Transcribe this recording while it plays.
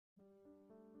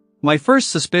My first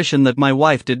suspicion that my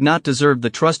wife did not deserve the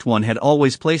trust one had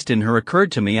always placed in her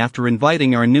occurred to me after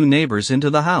inviting our new neighbors into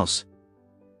the house.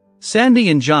 Sandy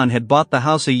and John had bought the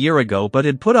house a year ago but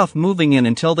had put off moving in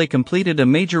until they completed a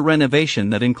major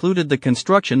renovation that included the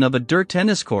construction of a dirt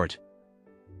tennis court.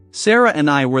 Sarah and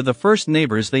I were the first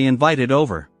neighbors they invited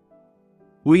over.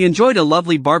 We enjoyed a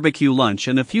lovely barbecue lunch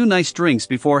and a few nice drinks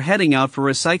before heading out for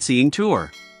a sightseeing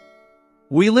tour.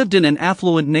 We lived in an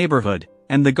affluent neighborhood,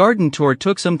 and the garden tour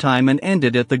took some time and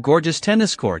ended at the gorgeous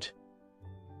tennis court.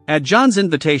 At John's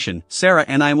invitation, Sarah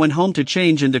and I went home to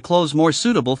change into clothes more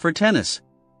suitable for tennis.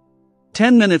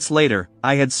 10 minutes later,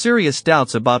 I had serious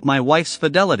doubts about my wife's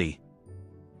fidelity.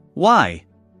 Why?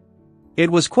 It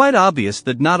was quite obvious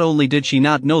that not only did she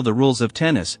not know the rules of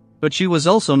tennis, but she was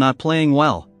also not playing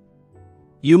well.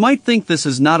 You might think this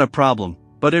is not a problem,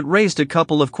 but it raised a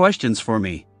couple of questions for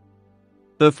me.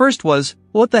 The first was,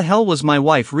 what the hell was my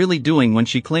wife really doing when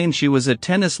she claimed she was at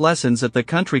tennis lessons at the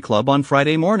country club on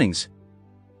Friday mornings?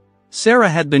 Sarah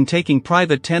had been taking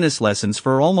private tennis lessons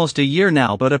for almost a year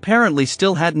now but apparently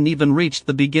still hadn't even reached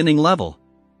the beginning level.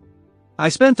 I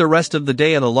spent the rest of the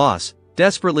day at a loss,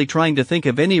 desperately trying to think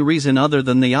of any reason other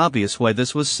than the obvious why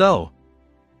this was so.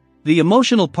 The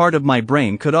emotional part of my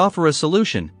brain could offer a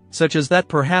solution, such as that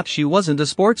perhaps she wasn't a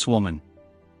sportswoman.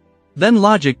 Then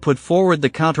logic put forward the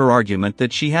counter-argument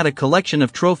that she had a collection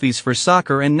of trophies for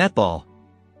soccer and netball.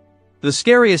 The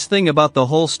scariest thing about the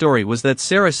whole story was that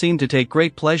Sarah seemed to take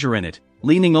great pleasure in it,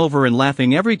 leaning over and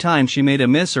laughing every time she made a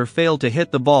miss or failed to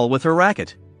hit the ball with her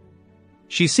racket.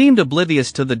 She seemed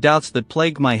oblivious to the doubts that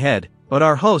plagued my head, but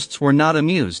our hosts were not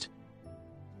amused.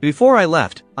 Before I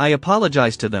left, I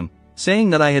apologized to them, saying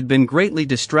that I had been greatly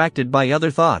distracted by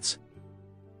other thoughts.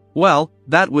 Well,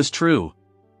 that was true.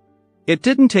 It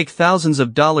didn't take thousands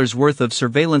of dollars worth of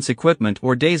surveillance equipment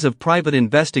or days of private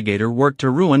investigator work to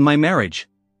ruin my marriage.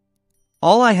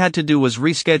 All I had to do was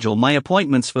reschedule my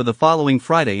appointments for the following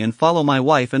Friday and follow my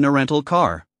wife in a rental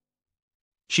car.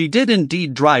 She did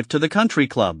indeed drive to the country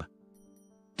club.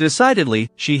 Decidedly,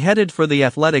 she headed for the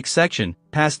athletics section,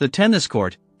 past the tennis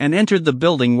court, and entered the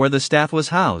building where the staff was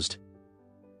housed.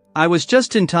 I was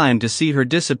just in time to see her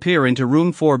disappear into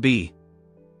room 4B.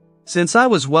 Since I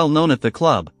was well known at the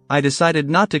club, I decided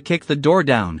not to kick the door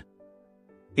down.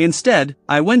 Instead,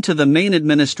 I went to the main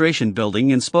administration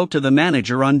building and spoke to the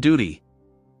manager on duty.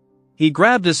 He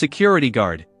grabbed a security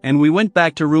guard, and we went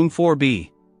back to room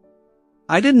 4B.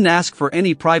 I didn't ask for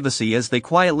any privacy as they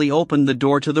quietly opened the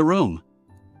door to the room.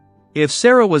 If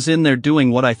Sarah was in there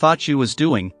doing what I thought she was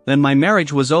doing, then my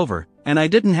marriage was over, and I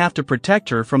didn't have to protect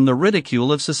her from the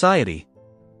ridicule of society.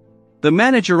 The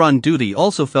manager on duty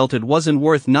also felt it wasn't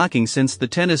worth knocking since the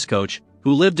tennis coach,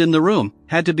 who lived in the room,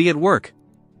 had to be at work.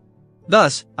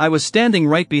 Thus, I was standing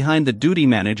right behind the duty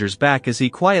manager's back as he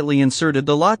quietly inserted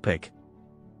the lockpick.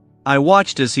 I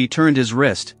watched as he turned his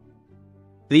wrist.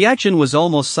 The action was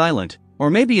almost silent, or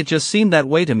maybe it just seemed that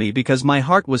way to me because my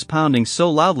heart was pounding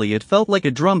so loudly it felt like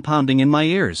a drum pounding in my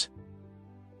ears.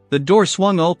 The door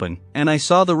swung open, and I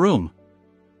saw the room.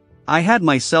 I had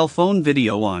my cell phone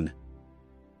video on.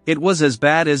 It was as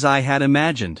bad as I had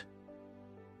imagined.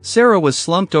 Sarah was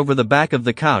slumped over the back of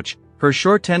the couch, her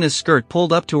short tennis skirt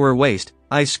pulled up to her waist,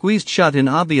 eyes squeezed shut in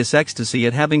obvious ecstasy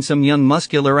at having some young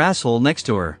muscular asshole next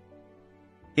to her.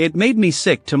 It made me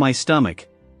sick to my stomach.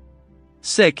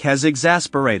 Sick as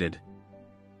exasperated.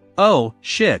 Oh,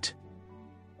 shit.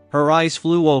 Her eyes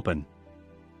flew open.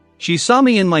 She saw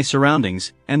me in my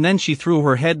surroundings, and then she threw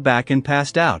her head back and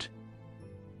passed out.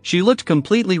 She looked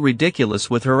completely ridiculous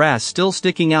with her ass still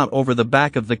sticking out over the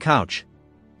back of the couch.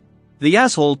 The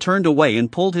asshole turned away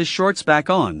and pulled his shorts back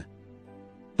on.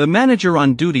 The manager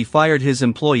on duty fired his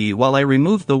employee while I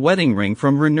removed the wedding ring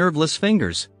from her nerveless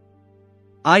fingers.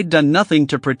 I'd done nothing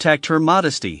to protect her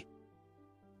modesty.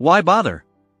 Why bother?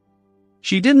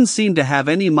 She didn't seem to have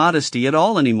any modesty at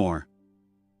all anymore.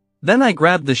 Then I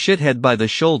grabbed the shithead by the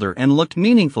shoulder and looked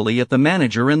meaningfully at the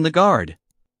manager and the guard.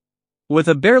 With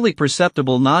a barely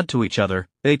perceptible nod to each other,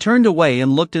 they turned away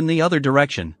and looked in the other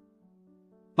direction.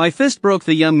 My fist broke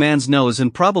the young man's nose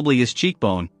and probably his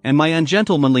cheekbone, and my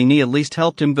ungentlemanly knee at least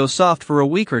helped him go soft for a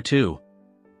week or two.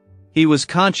 He was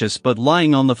conscious but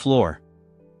lying on the floor.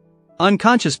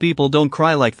 Unconscious people don't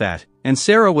cry like that, and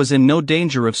Sarah was in no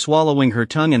danger of swallowing her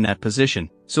tongue in that position,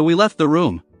 so we left the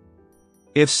room.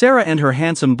 If Sarah and her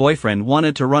handsome boyfriend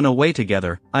wanted to run away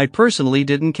together, I personally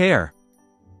didn't care.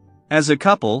 As a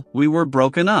couple, we were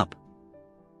broken up.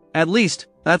 At least,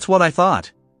 that's what I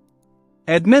thought.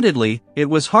 Admittedly, it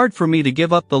was hard for me to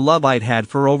give up the love I'd had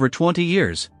for over 20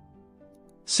 years.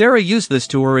 Sarah used this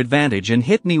to her advantage and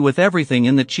hit me with everything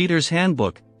in the Cheater's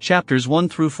Handbook, chapters 1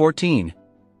 through 14.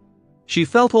 She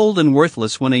felt old and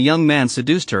worthless when a young man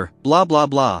seduced her, blah blah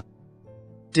blah.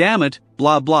 Damn it,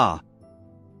 blah blah.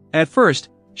 At first,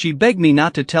 she begged me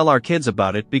not to tell our kids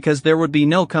about it because there would be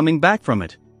no coming back from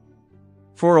it.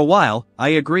 For a while, I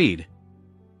agreed.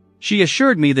 She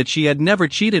assured me that she had never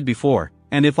cheated before,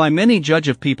 and if I'm any judge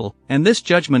of people, and this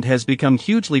judgment has become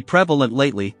hugely prevalent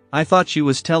lately, I thought she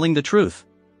was telling the truth.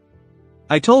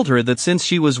 I told her that since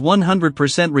she was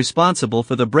 100% responsible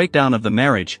for the breakdown of the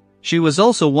marriage, she was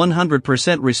also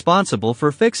 100% responsible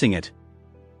for fixing it.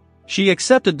 She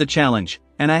accepted the challenge,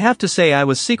 and I have to say I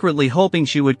was secretly hoping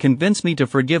she would convince me to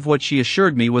forgive what she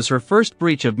assured me was her first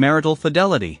breach of marital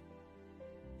fidelity.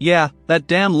 Yeah, that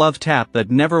damn love tap that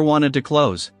never wanted to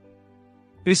close.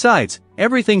 Besides,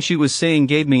 everything she was saying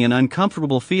gave me an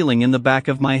uncomfortable feeling in the back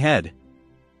of my head.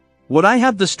 Would I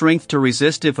have the strength to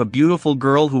resist if a beautiful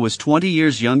girl who was 20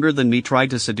 years younger than me tried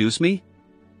to seduce me?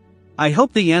 I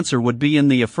hoped the answer would be in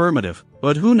the affirmative,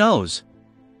 but who knows?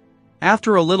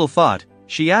 After a little thought,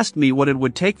 she asked me what it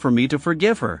would take for me to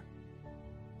forgive her.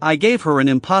 I gave her an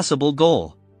impossible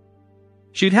goal.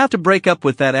 She'd have to break up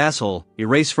with that asshole,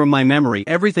 erase from my memory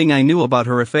everything I knew about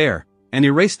her affair, and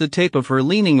erase the tape of her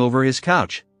leaning over his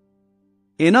couch.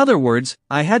 In other words,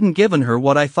 I hadn't given her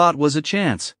what I thought was a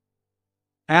chance.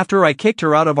 After I kicked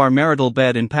her out of our marital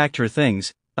bed and packed her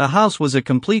things, the house was a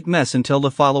complete mess until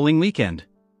the following weekend.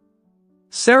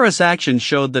 Sarah's actions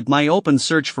showed that my open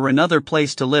search for another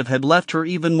place to live had left her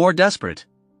even more desperate.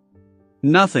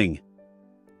 Nothing.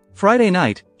 Friday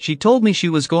night, she told me she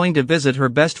was going to visit her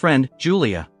best friend,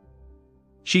 Julia.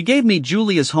 She gave me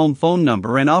Julia's home phone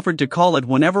number and offered to call it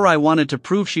whenever I wanted to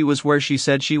prove she was where she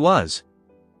said she was.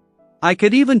 I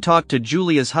could even talk to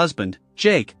Julia's husband,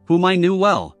 Jake, whom I knew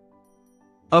well.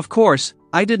 Of course,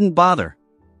 I didn't bother.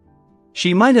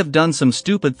 She might have done some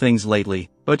stupid things lately,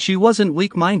 but she wasn't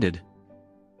weak-minded.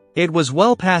 It was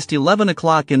well past 11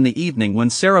 o'clock in the evening when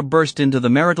Sarah burst into the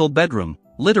marital bedroom,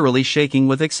 literally shaking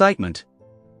with excitement.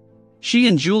 She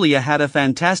and Julia had a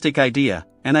fantastic idea,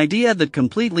 an idea that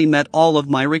completely met all of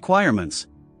my requirements.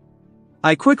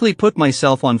 I quickly put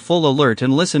myself on full alert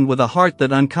and listened with a heart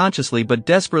that unconsciously but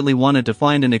desperately wanted to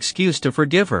find an excuse to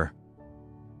forgive her.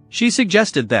 She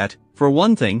suggested that, for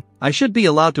one thing, I should be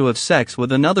allowed to have sex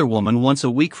with another woman once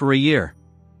a week for a year.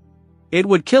 It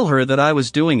would kill her that I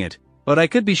was doing it, but I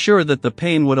could be sure that the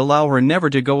pain would allow her never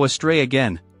to go astray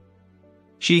again.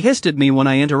 She hissed at me when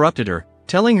I interrupted her,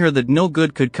 telling her that no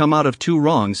good could come out of two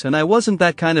wrongs and I wasn't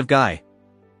that kind of guy.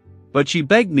 But she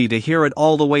begged me to hear it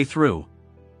all the way through.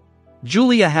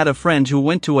 Julia had a friend who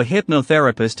went to a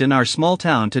hypnotherapist in our small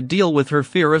town to deal with her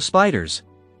fear of spiders.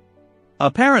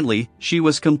 Apparently, she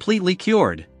was completely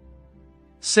cured.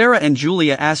 Sarah and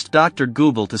Julia asked Dr.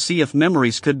 Google to see if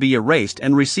memories could be erased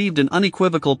and received an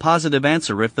unequivocal positive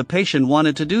answer if the patient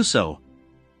wanted to do so.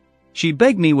 She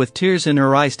begged me with tears in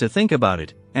her eyes to think about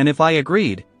it, and if I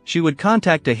agreed, she would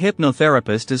contact a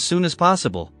hypnotherapist as soon as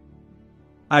possible.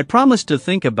 I promised to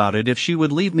think about it if she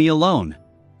would leave me alone.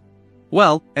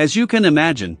 Well, as you can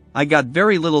imagine, I got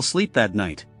very little sleep that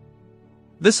night.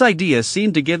 This idea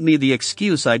seemed to give me the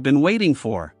excuse I'd been waiting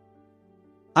for.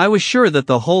 I was sure that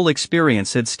the whole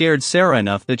experience had scared Sarah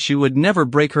enough that she would never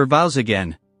break her vows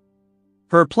again.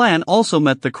 Her plan also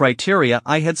met the criteria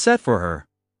I had set for her.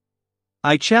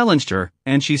 I challenged her,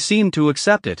 and she seemed to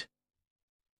accept it.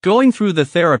 Going through the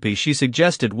therapy she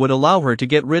suggested would allow her to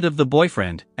get rid of the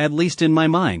boyfriend, at least in my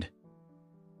mind.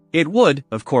 It would,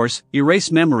 of course,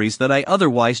 erase memories that I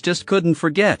otherwise just couldn't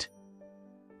forget.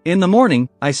 In the morning,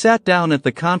 I sat down at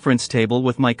the conference table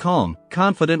with my calm,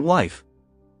 confident wife.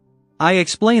 I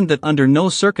explained that under no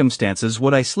circumstances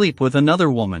would I sleep with another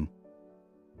woman.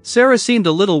 Sarah seemed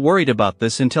a little worried about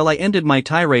this until I ended my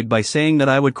tirade by saying that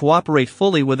I would cooperate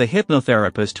fully with a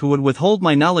hypnotherapist who would withhold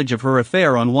my knowledge of her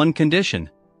affair on one condition.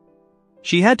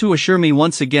 She had to assure me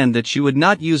once again that she would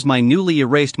not use my newly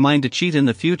erased mind to cheat in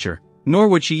the future, nor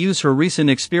would she use her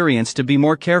recent experience to be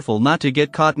more careful not to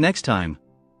get caught next time.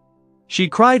 She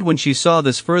cried when she saw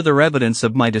this further evidence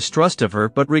of my distrust of her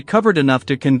but recovered enough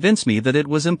to convince me that it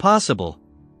was impossible.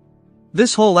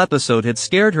 This whole episode had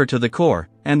scared her to the core,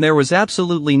 and there was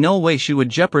absolutely no way she would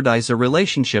jeopardize a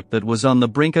relationship that was on the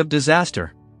brink of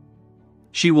disaster.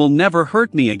 She will never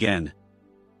hurt me again.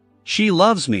 She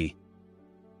loves me.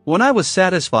 When I was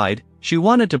satisfied, she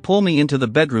wanted to pull me into the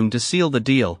bedroom to seal the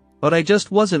deal, but I just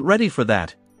wasn't ready for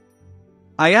that.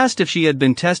 I asked if she had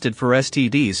been tested for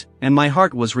STDs, and my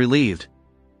heart was relieved.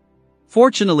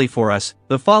 Fortunately for us,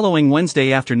 the following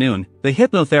Wednesday afternoon, the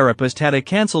hypnotherapist had a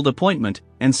cancelled appointment,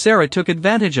 and Sarah took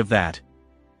advantage of that.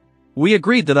 We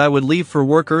agreed that I would leave for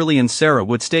work early and Sarah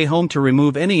would stay home to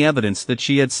remove any evidence that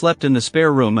she had slept in the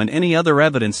spare room and any other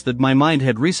evidence that my mind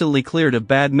had recently cleared of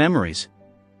bad memories.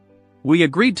 We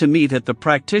agreed to meet at the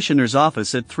practitioner's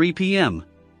office at 3 p.m.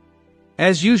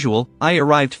 As usual, I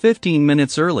arrived 15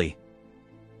 minutes early.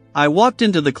 I walked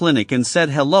into the clinic and said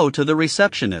hello to the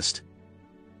receptionist.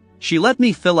 She let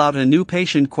me fill out a new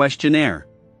patient questionnaire.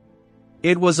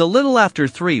 It was a little after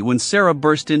 3 when Sarah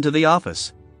burst into the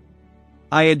office.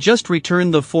 I had just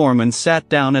returned the form and sat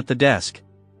down at the desk.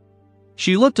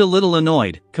 She looked a little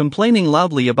annoyed, complaining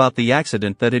loudly about the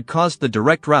accident that had caused the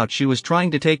direct route she was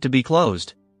trying to take to be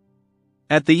closed.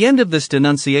 At the end of this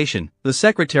denunciation, the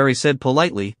secretary said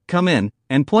politely, "Come in,"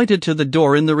 and pointed to the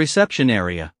door in the reception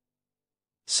area.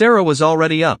 Sarah was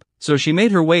already up, so she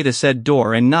made her way to said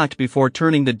door and knocked before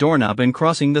turning the doorknob and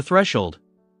crossing the threshold.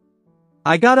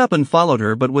 I got up and followed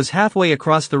her but was halfway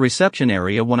across the reception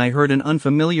area when I heard an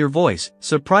unfamiliar voice,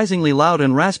 surprisingly loud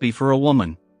and raspy for a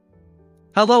woman.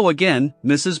 "Hello again,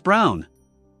 Mrs. Brown.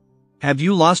 Have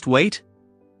you lost weight?"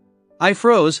 I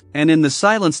froze, and in the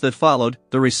silence that followed,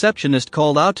 the receptionist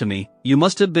called out to me, "You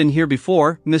must have been here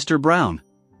before, Mr. Brown.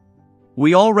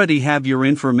 We already have your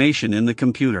information in the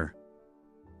computer."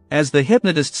 As the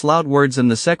hypnotist's loud words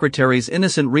and the secretary's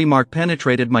innocent remark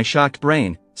penetrated my shocked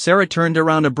brain, Sarah turned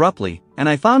around abruptly, and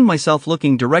I found myself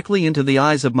looking directly into the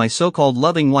eyes of my so-called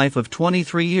loving wife of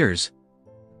 23 years.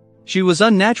 She was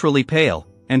unnaturally pale,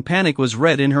 and panic was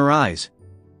red in her eyes.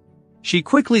 She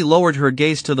quickly lowered her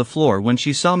gaze to the floor when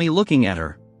she saw me looking at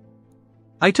her.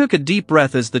 I took a deep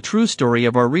breath as the true story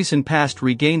of our recent past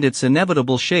regained its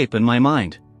inevitable shape in my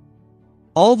mind.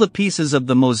 All the pieces of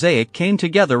the mosaic came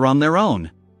together on their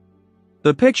own.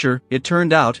 The picture, it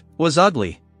turned out, was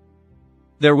ugly.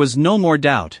 There was no more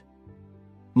doubt.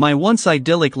 My once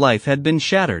idyllic life had been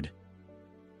shattered.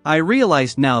 I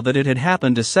realized now that it had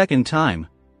happened a second time.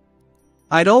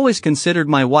 I'd always considered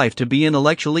my wife to be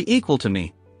intellectually equal to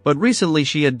me, but recently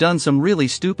she had done some really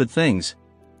stupid things.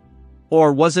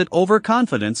 Or was it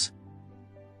overconfidence?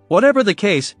 Whatever the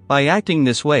case, by acting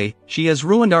this way, she has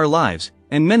ruined our lives,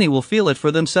 and many will feel it for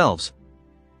themselves.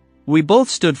 We both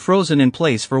stood frozen in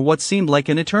place for what seemed like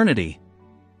an eternity.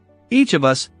 Each of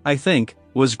us, I think,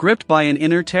 was gripped by an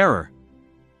inner terror.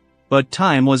 But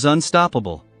time was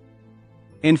unstoppable.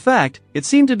 In fact, it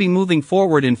seemed to be moving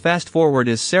forward and fast forward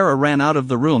as Sarah ran out of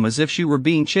the room as if she were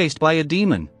being chased by a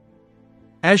demon.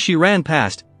 As she ran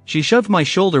past, she shoved my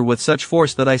shoulder with such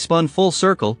force that I spun full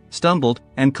circle, stumbled,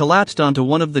 and collapsed onto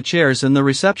one of the chairs in the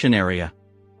reception area.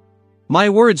 My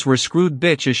words were "screwed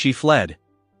bitch" as she fled.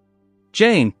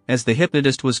 Jane, as the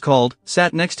hypnotist was called,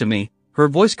 sat next to me, her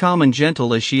voice calm and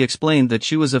gentle as she explained that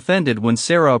she was offended when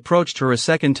Sarah approached her a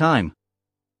second time.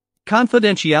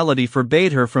 Confidentiality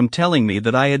forbade her from telling me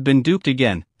that I had been duped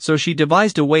again, so she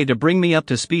devised a way to bring me up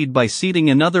to speed by seating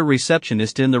another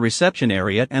receptionist in the reception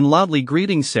area and loudly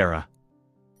greeting Sarah.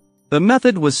 The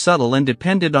method was subtle and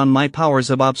depended on my powers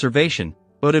of observation,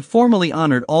 but it formally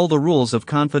honored all the rules of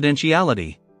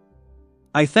confidentiality.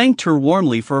 I thanked her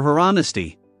warmly for her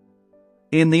honesty.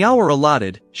 In the hour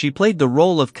allotted, she played the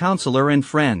role of counselor and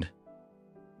friend.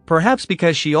 Perhaps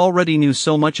because she already knew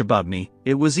so much about me,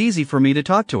 it was easy for me to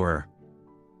talk to her.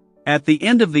 At the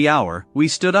end of the hour, we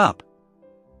stood up.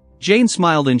 Jane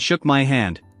smiled and shook my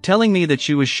hand, telling me that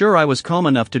she was sure I was calm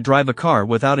enough to drive a car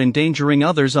without endangering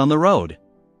others on the road.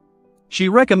 She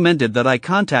recommended that I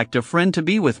contact a friend to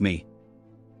be with me.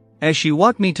 As she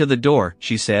walked me to the door,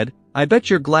 she said, "I bet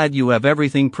you're glad you have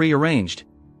everything prearranged."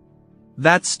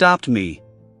 That stopped me.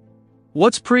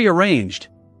 "What's prearranged?"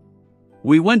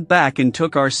 We went back and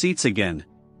took our seats again.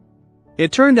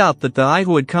 It turned out that the I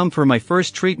who had come for my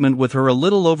first treatment with her a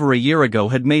little over a year ago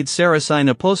had made Sarah sign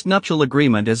a postnuptial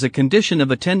agreement as a condition of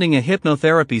attending a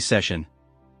hypnotherapy session.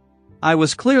 I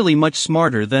was clearly much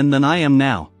smarter then than I am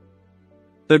now.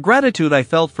 The gratitude I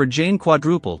felt for Jane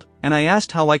quadrupled, and I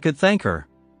asked how I could thank her.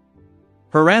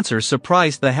 Her answer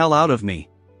surprised the hell out of me.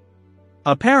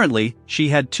 Apparently, she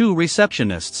had 2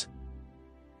 receptionists.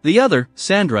 The other,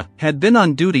 Sandra, had been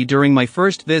on duty during my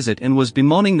first visit and was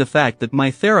bemoaning the fact that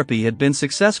my therapy had been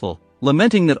successful,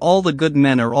 lamenting that all the good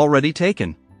men are already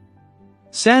taken.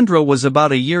 Sandra was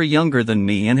about a year younger than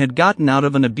me and had gotten out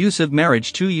of an abusive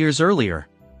marriage 2 years earlier.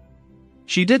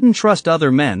 She didn't trust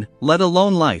other men, let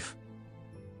alone life.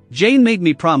 Jane made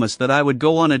me promise that I would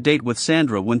go on a date with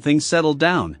Sandra when things settled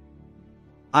down.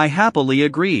 I happily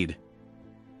agreed.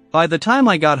 By the time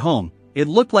I got home, it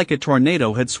looked like a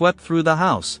tornado had swept through the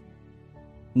house.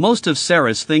 Most of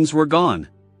Sarah's things were gone.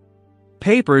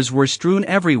 Papers were strewn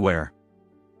everywhere.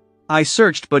 I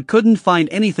searched but couldn't find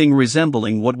anything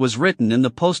resembling what was written in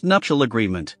the postnuptial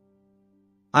agreement.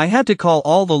 I had to call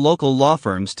all the local law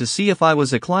firms to see if I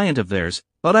was a client of theirs,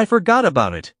 but I forgot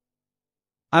about it.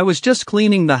 I was just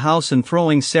cleaning the house and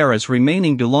throwing Sarah's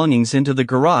remaining belongings into the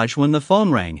garage when the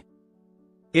phone rang.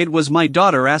 It was my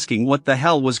daughter asking what the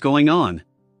hell was going on.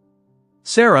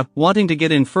 Sarah, wanting to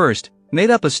get in first, made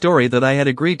up a story that I had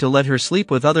agreed to let her sleep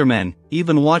with other men,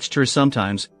 even watched her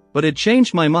sometimes, but had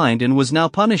changed my mind and was now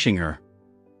punishing her.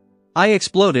 I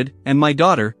exploded, and my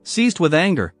daughter, seized with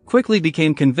anger, quickly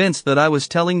became convinced that I was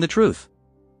telling the truth.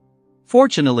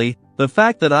 Fortunately, the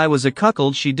fact that I was a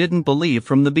cuckold she didn't believe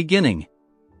from the beginning.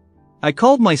 I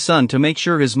called my son to make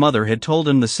sure his mother had told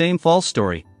him the same false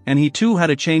story, and he too had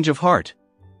a change of heart.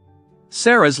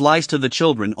 Sarah's lies to the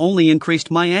children only increased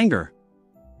my anger.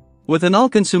 With an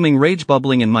all-consuming rage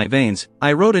bubbling in my veins,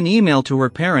 I wrote an email to her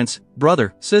parents,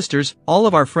 brother, sisters, all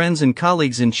of our friends and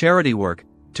colleagues in charity work,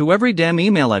 to every damn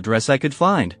email address I could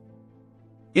find.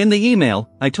 In the email,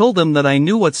 I told them that I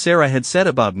knew what Sarah had said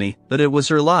about me, that it was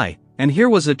her lie, and here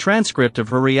was a transcript of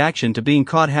her reaction to being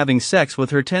caught having sex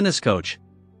with her tennis coach.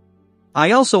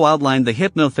 I also outlined the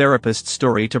hypnotherapist's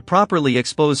story to properly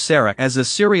expose Sarah as a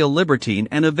serial libertine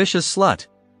and a vicious slut.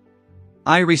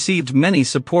 I received many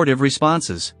supportive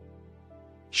responses.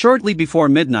 Shortly before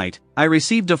midnight, I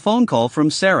received a phone call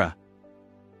from Sarah.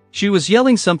 She was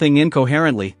yelling something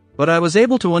incoherently, but I was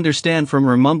able to understand from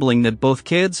her mumbling that both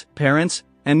kids, parents,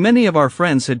 and many of our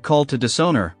friends had called to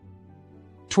disown her.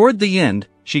 Toward the end,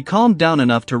 she calmed down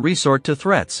enough to resort to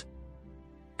threats.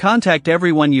 Contact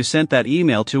everyone you sent that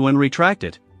email to and retract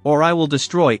it, or I will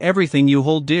destroy everything you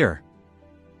hold dear.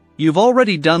 You've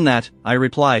already done that, I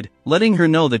replied, letting her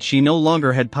know that she no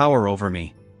longer had power over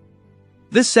me.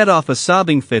 This set off a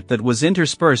sobbing fit that was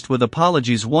interspersed with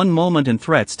apologies one moment and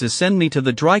threats to send me to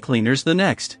the dry cleaners the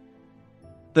next.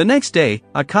 The next day,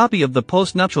 a copy of the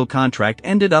postnuptial contract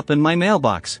ended up in my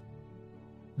mailbox.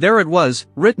 There it was,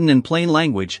 written in plain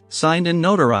language, signed and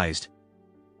notarized.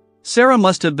 Sarah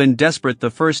must have been desperate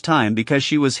the first time because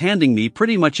she was handing me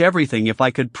pretty much everything if I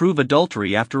could prove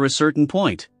adultery after a certain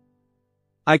point.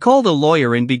 I called a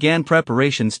lawyer and began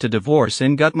preparations to divorce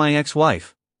and got my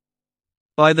ex-wife.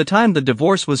 By the time the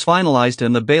divorce was finalized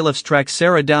and the bailiffs tracked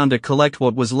Sarah down to collect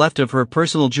what was left of her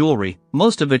personal jewelry,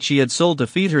 most of it she had sold to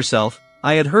feed herself,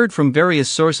 I had heard from various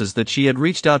sources that she had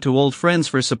reached out to old friends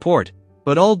for support,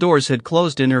 but all doors had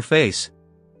closed in her face.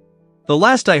 The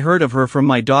last I heard of her from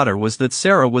my daughter was that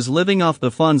Sarah was living off the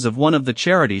funds of one of the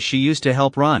charities she used to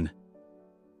help run.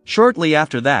 Shortly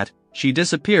after that, she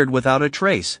disappeared without a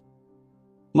trace.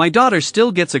 My daughter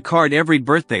still gets a card every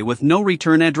birthday with no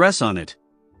return address on it.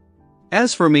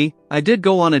 As for me, I did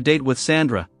go on a date with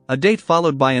Sandra, a date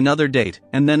followed by another date,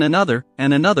 and then another,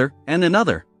 and another, and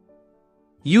another.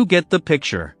 You get the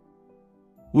picture.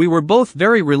 We were both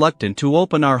very reluctant to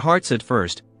open our hearts at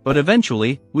first, but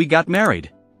eventually, we got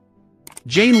married.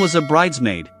 Jane was a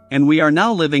bridesmaid, and we are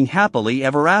now living happily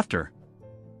ever after.